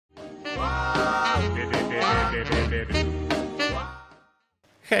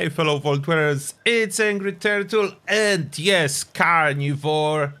Hey fellow Vault Dwellers, it's Angry Turtle, and yes,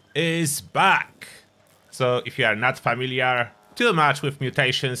 Carnivore is back! So if you are not familiar too much with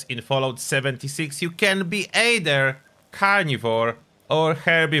mutations in Fallout 76, you can be either carnivore or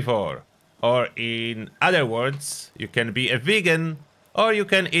herbivore. Or in other words, you can be a vegan, or you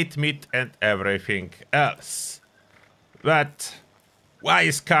can eat meat and everything else. But why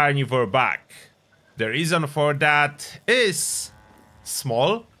is Carnivore back? The reason for that is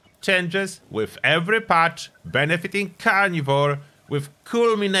small changes with every patch benefiting Carnivore, with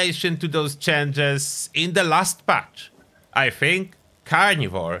culmination to those changes in the last patch. I think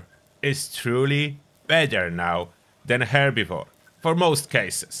Carnivore is truly better now than Herbivore for most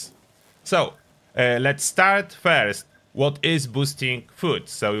cases. So let's start first. What is boosting food?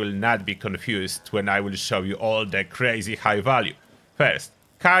 So you will not be confused when I will show you all the crazy high value. First,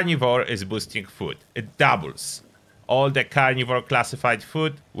 Carnivore is boosting food. It doubles. All the Carnivore classified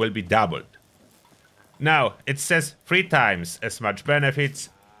food will be doubled. Now, it says 3 times as much benefits.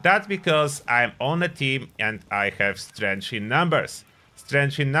 That's because I'm on a team and I have strength in numbers.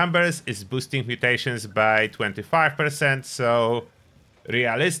 Strength in numbers is boosting mutations by 25%, so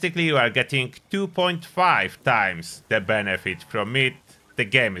realistically you are getting 2.5 times the benefit from meat. The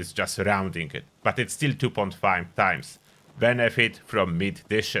game is just rounding it, but it's still 2.5 times benefit from meat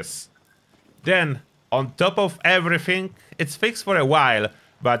dishes. Then, on top of everything, it's fixed for a while,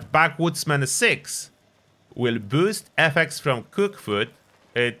 but Backwoodsman 6 will boost effects from cooked food.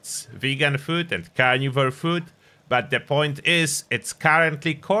 It's vegan food and carnivore food, but the point is it's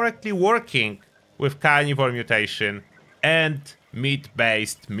currently correctly working with carnivore mutation and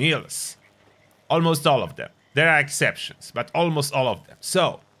meat-based meals. Almost all of them. There are exceptions, but almost all of them.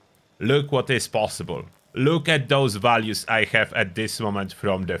 So, look what is possible. Look at those values I have at this moment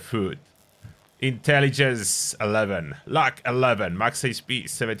from the food. Intelligence 11, luck 11, max HP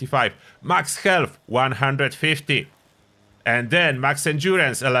 75, max health 150, and then max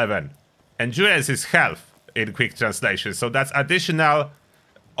endurance 11. Endurance is health in quick translation, so that's additional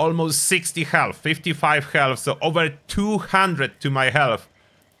almost 60 health, 55 health, so over 200 to my health.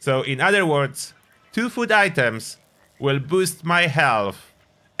 So in other words, 2 food items will boost my health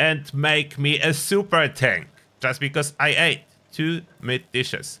and make me a super tank just because I ate 2 meat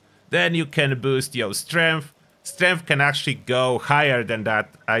dishes. Then you can boost your strength. Strength can actually go higher than that.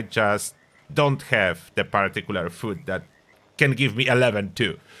 I just don't have the particular food that can give me 11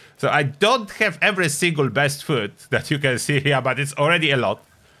 too. So I don't have every single best food that you can see here, but it's already a lot.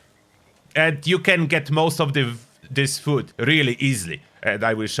 And you can get most of this food really easily. And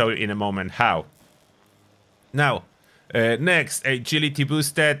I will show you in a moment how. Now, next, agility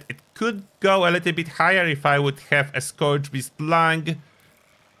boosted. It could go a little bit higher if I would have a Scourge Beast Lung.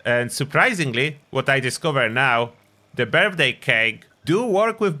 And surprisingly, what I discover now, the birthday cake do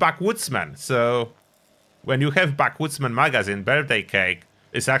work with Backwoodsman. So when you have Backwoodsman magazine, birthday cake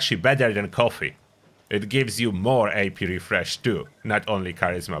is actually better than coffee. It gives you more AP refresh too, not only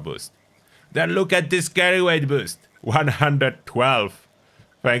charisma boost. Then look at this carry weight boost, 112,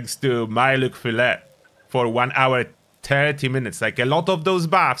 thanks to Myluk Filet for 1 hour 30 minutes. Like a lot of those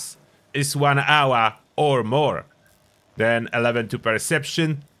buffs is 1 hour or more. Then 11 to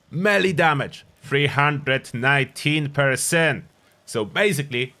perception. Melee damage, 319%. So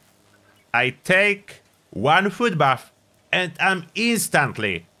basically, I take 1 food buff and I'm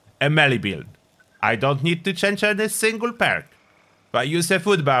instantly a melee build. I don't need to change any single perk. If I use a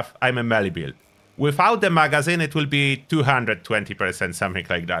food buff, I'm a melee build. Without the magazine, it will be 220%, something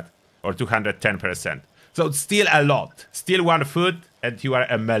like that. Or 210%. So it's still a lot. Still 1 food and you are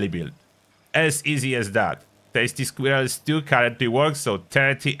a melee build. As easy as that. Tasty Squirrels 2 currently works, so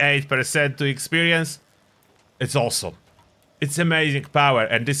 38% to experience. It's awesome. It's amazing power,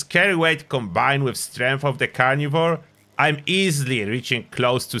 and this carry weight combined with strength of the Carnivore, I'm easily reaching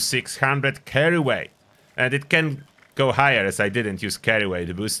close to 600 carry weight. And it can go higher as I didn't use carry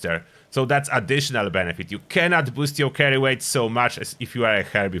weight booster. So that's additional benefit. You cannot boost your carry weight so much as if you are a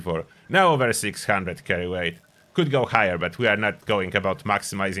herbivore. Now over 600 carry weight. Could go higher, but we are not going about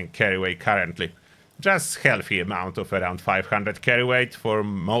maximizing carry weight currently. Just healthy amount of around 500 carry weight for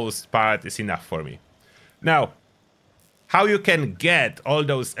most part is enough for me. Now, how you can get all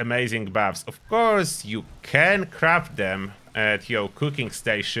those amazing buffs? Of course, you can craft them at your cooking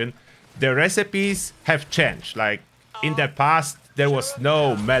station. The recipes have changed. Like in the past, there was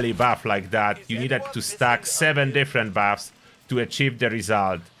no melee buff like that. You needed to stack 7 different buffs to achieve the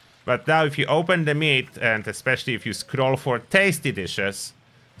result. But now if you open the meat, and especially if you scroll for tasty dishes,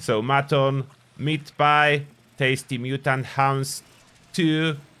 so mutton, meat pie, tasty mutant hounds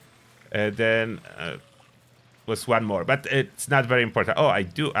 2, Then was one more, but it's not very important. Oh, I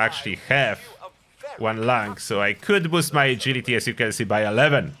do actually have one lung, so I could boost my agility, as you can see, by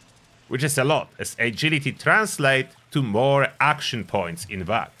 11, which is a lot, as agility translates to more action points in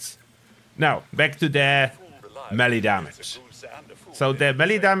VATS. Now, back to the melee damage. So the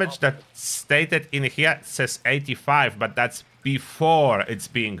melee damage that's stated in here says 85, but that's before it's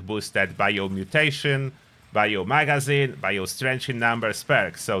being boosted by your mutation, by your magazine, by your strength in numbers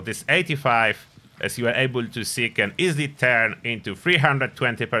perks. So this 85, as you are able to see, can easily turn into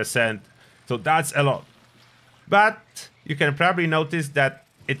 320%. So that's a lot. But you can probably notice that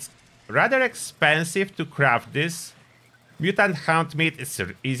it's rather expensive to craft this. Mutant Hound meat is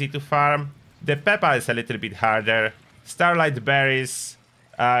easy to farm. The Peppa is a little bit harder. Starlight berries,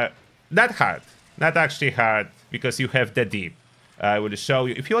 not hard. Not actually hard, because you have the deep. I will show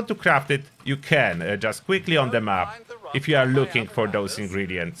you. If you want to craft it, you can, just quickly on the map, if you are looking for those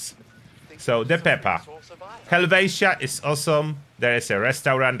ingredients. So, the Peppa. Helvetia is awesome. There is a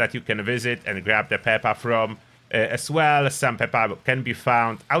restaurant that you can visit and grab the Peppa from. As well, some Peppa can be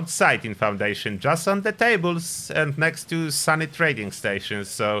found outside in Foundation, just on the tables and next to sunny trading stations.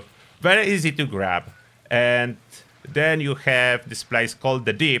 So, very easy to grab. And then you have this place called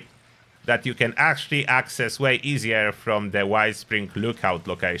the Deep that you can actually access way easier from the White Spring Lookout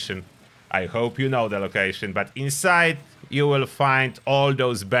location. I hope you know the location, but inside you will find all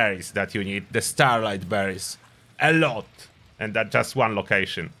those berries that you need, the Starlight berries. A lot, and that's just one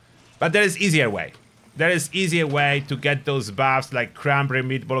location. But there is easier way. There is easier way to get those buffs like Cranberry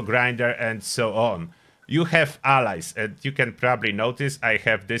Meatball Grinder and so on. You have allies, and you can probably notice I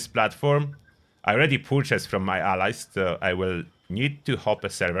have this platform. I already purchased from my allies, so I will need to hop a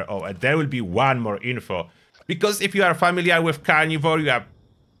server. Oh, and there will be one more info. Because if you are familiar with Carnivore, you are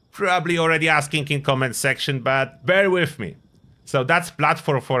probably already asking in comment section, but bear with me. So that's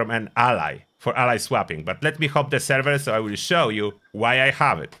platform for an ally, for ally swapping. But let me hop the server so I will show you why I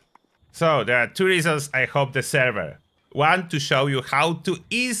have it. So there are two reasons I hop the server. One, to show you how to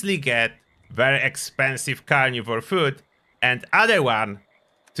easily get very expensive carnivore food. And other one,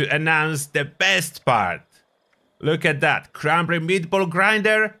 to announce the best part. Look at that. Cranberry Meatball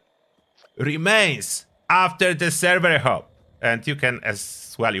Grinder remains after the server hop. And you can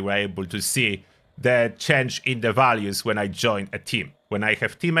as well, you were able to see the change in the values when I join a team. When I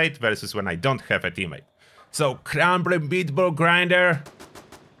have teammate versus when I don't have a teammate. So Cranberry Meatball Grinder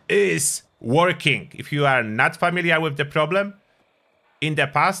is working. If you are not familiar with the problem, in the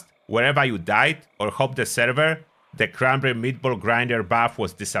past, wherever you died or hopped the server, the Cranberry Meatball Grinder buff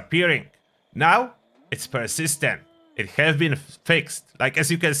was disappearing. Now, it's persistent. It has been fixed. Like, as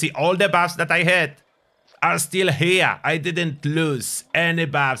you can see, all the buffs that I had are still here. I didn't lose any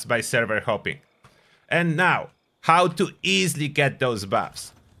buffs by server hopping. And now, how to easily get those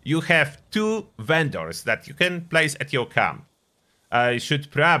buffs. You have two vendors that you can place at your camp. I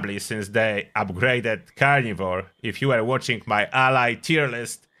should probably, since they upgraded Carnivore, if you are watching my ally tier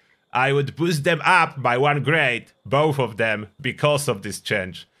list, I would boost them up by 1 grade, both of them, because of this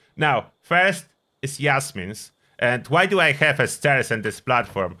change. Now, first is Yasmin's. And why do I have a stairs on this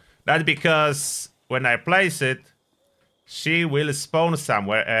platform? Not because when I place it, she will spawn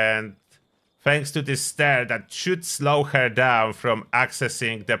somewhere, and thanks to this stair, that should slow her down from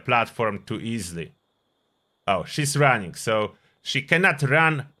accessing the platform too easily. Oh, she's running, so she cannot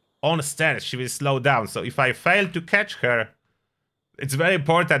run on stairs, she will slow down. So if I fail to catch her, it's very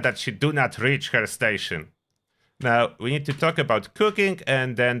important that she do not reach her station. Now, we need to talk about cooking,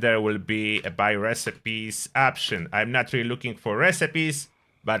 and then there will be a buy recipes option. I'm not really looking for recipes,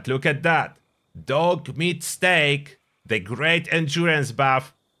 but look at that. Dog meat steak, the great endurance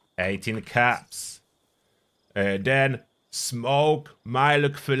buff, 18 caps. Then smoke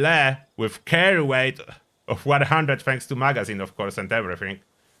Milk filet with carry weight of 100 thanks to magazine, of course, and everything.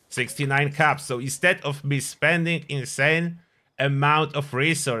 69 caps. So instead of me spending insane amount of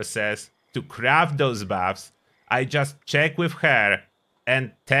resources to craft those buffs, I just check with her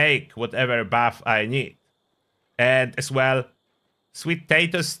and take whatever buff I need. And as well, sweet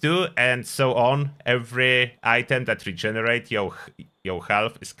potatoes too, and so on. Every item that regenerates your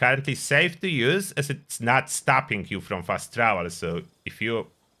health is currently safe to use, as it's not stopping you from fast travel. So if you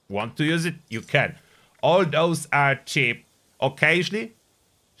want to use it, you can. All those are cheap. Occasionally,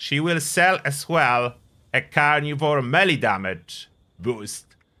 she will sell as well a Carnivore melee damage boost.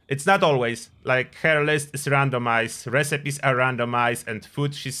 It's not always, like her list is randomized, recipes are randomized, and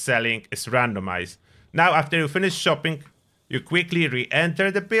food she's selling is randomized. Now, after you finish shopping, you quickly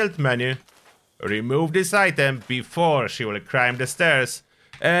re-enter the build menu, remove this item before she will climb the stairs,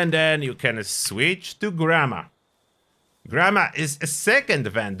 and then you can switch to Grandma. Grandma is a second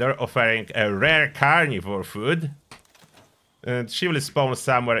vendor offering a rare carnivore food. And she will spawn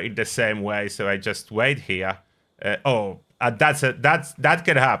somewhere in the same way, so I just wait here. That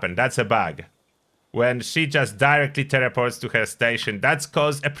can happen. That's a bug. When she just directly teleports to her station, that's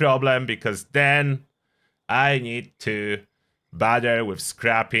caused a problem because then I need to bother with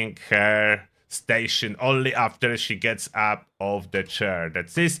scrapping her station only after she gets up of the chair.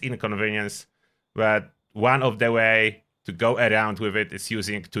 That's this inconvenience, but one of the way to go around with it is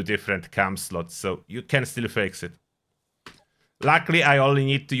using 2 different camp slots, so you can still fix it. Luckily, I only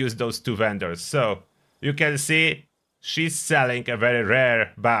need to use those 2 vendors, so you can see she's selling a very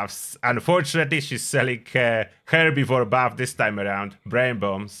rare buffs. Unfortunately, she's selling herbivore buff this time around, brain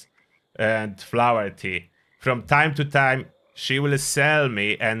bombs and flower tea. From time to time, she will sell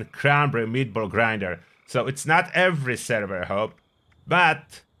me a cranberry meatball grinder. So it's not every server, hope,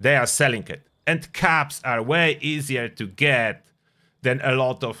 but they are selling it. And caps are way easier to get than a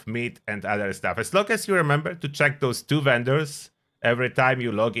lot of meat and other stuff. As long as you remember to check those 2 vendors every time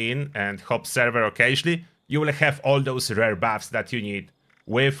you log in and hop server occasionally, you will have all those rare buffs that you need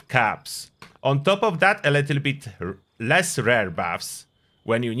with caps. On top of that, a little bit less rare buffs,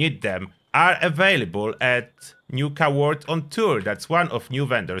 when you need them, are available at Nuka World on Tour. That's one of new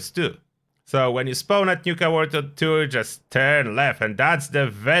vendors too. So when you spawn at Nuka World on Tour, just turn left, and that's the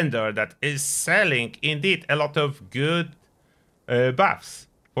vendor that is selling indeed a lot of good buffs.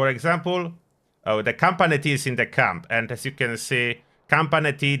 For example, the company tea is in the camp, and as you can see,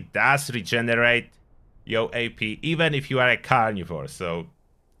 company tea does regenerate your AP even if you are a carnivore. So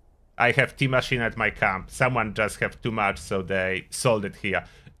I have tea machine at my camp. Someone just have too much, so they sold it here.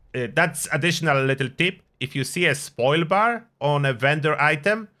 That's additional little tip. If you see a spoil bar on a vendor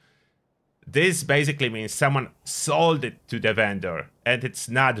item, this basically means someone sold it to the vendor, and it's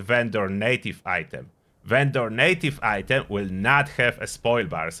not vendor native item. Vendor native item will not have a spoil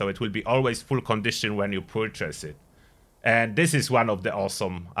bar, so it will be always full condition when you purchase it. And this is one of the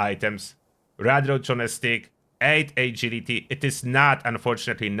awesome items. Radroach on a stick, 8 agility. It is not,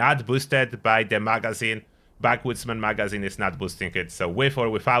 unfortunately, not boosted by the magazine. Backwoodsman magazine is not boosting it, so with or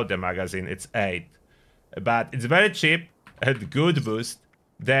without the magazine, it's 8. But it's very cheap, a good boost.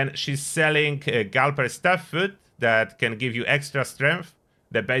 Then she's selling Galper staff food that can give you extra strength.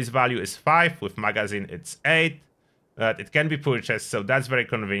 The base value is 5, with magazine it's 8. It can be purchased, so that's very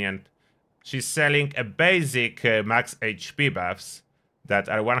convenient. She's selling a basic max HP buffs that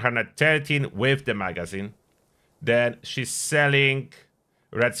are 113 with the magazine. Then she's selling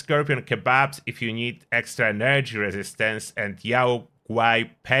Red Scorpion kebabs if you need extra energy resistance, and Yao Guai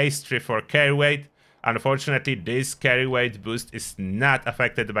pastry for carry weight. Unfortunately, this carry weight boost is not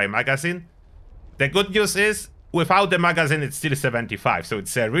affected by magazine. The good news is, without the magazine, it's still 75, so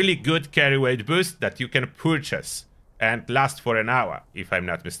it's a really good carry weight boost that you can purchase and last for an hour, if I'm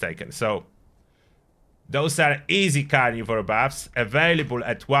not mistaken. So those are easy carnivore buffs available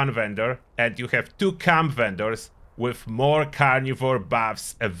at one vendor, and you have 2 camp vendors with more carnivore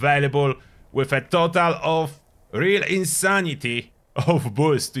buffs available, with a total of real insanity of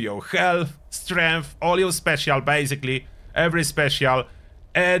boost to your health, strength, all your special, basically every special,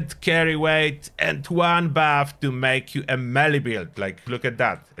 and carry weight, and 1 buff to make you a melee build. Like, look at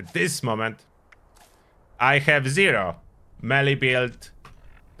that. At this moment, I have 0 melee build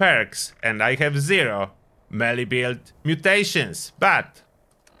perks, and I have 0 melee build mutations. But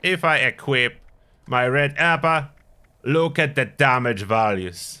if I equip my red appa, look at the damage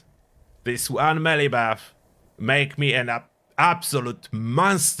values. This 1 melee buff make me an absolute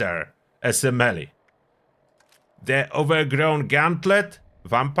monster as a melee. The overgrown gauntlet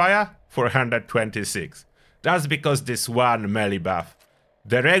vampire 426. That's because this 1 melee buff.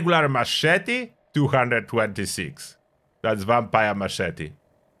 The regular machete 226. That's vampire machete.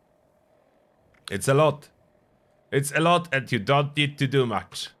 It's a lot. It's a lot, and you don't need to do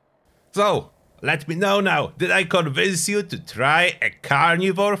much. So, let me know now, did I convince you to try a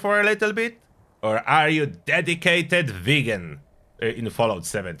carnivore for a little bit? Or are you dedicated vegan? In Fallout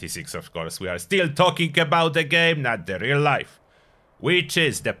 76, of course. We are still talking about the game, not the real life. Which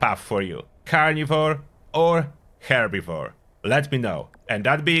is the path for you? Carnivore or herbivore? Let me know. And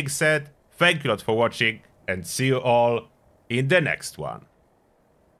that being said, thank you a lot for watching, and see you all in the next one.